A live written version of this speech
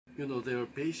there are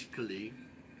basically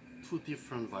two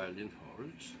different violin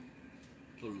holds.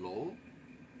 The low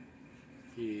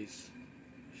is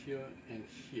here and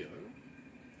here,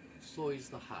 so is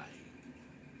the high.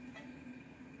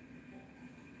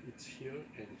 It's here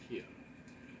and here.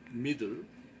 Middle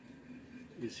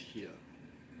is here.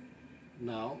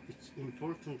 Now it's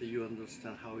important that you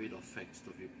understand how it affects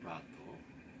the vibrato.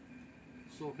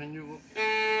 So when you go,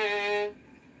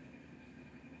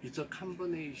 it's a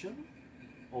combination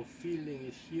of feeling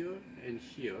it here and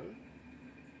here,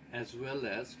 as well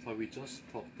as what we just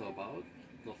talked about,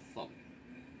 the thumb.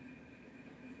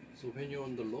 So when you're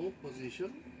on the low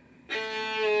position,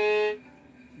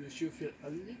 you should feel a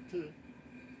little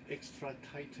extra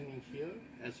tightening here,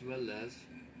 as well as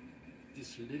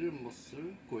this little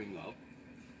muscle going up.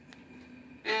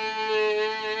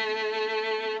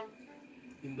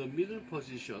 In the middle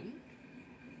position,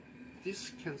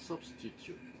 this can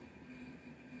substitute.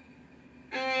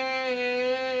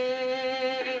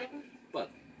 But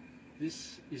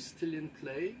this is still in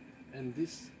play, and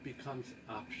this becomes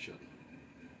optional.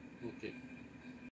 Okay.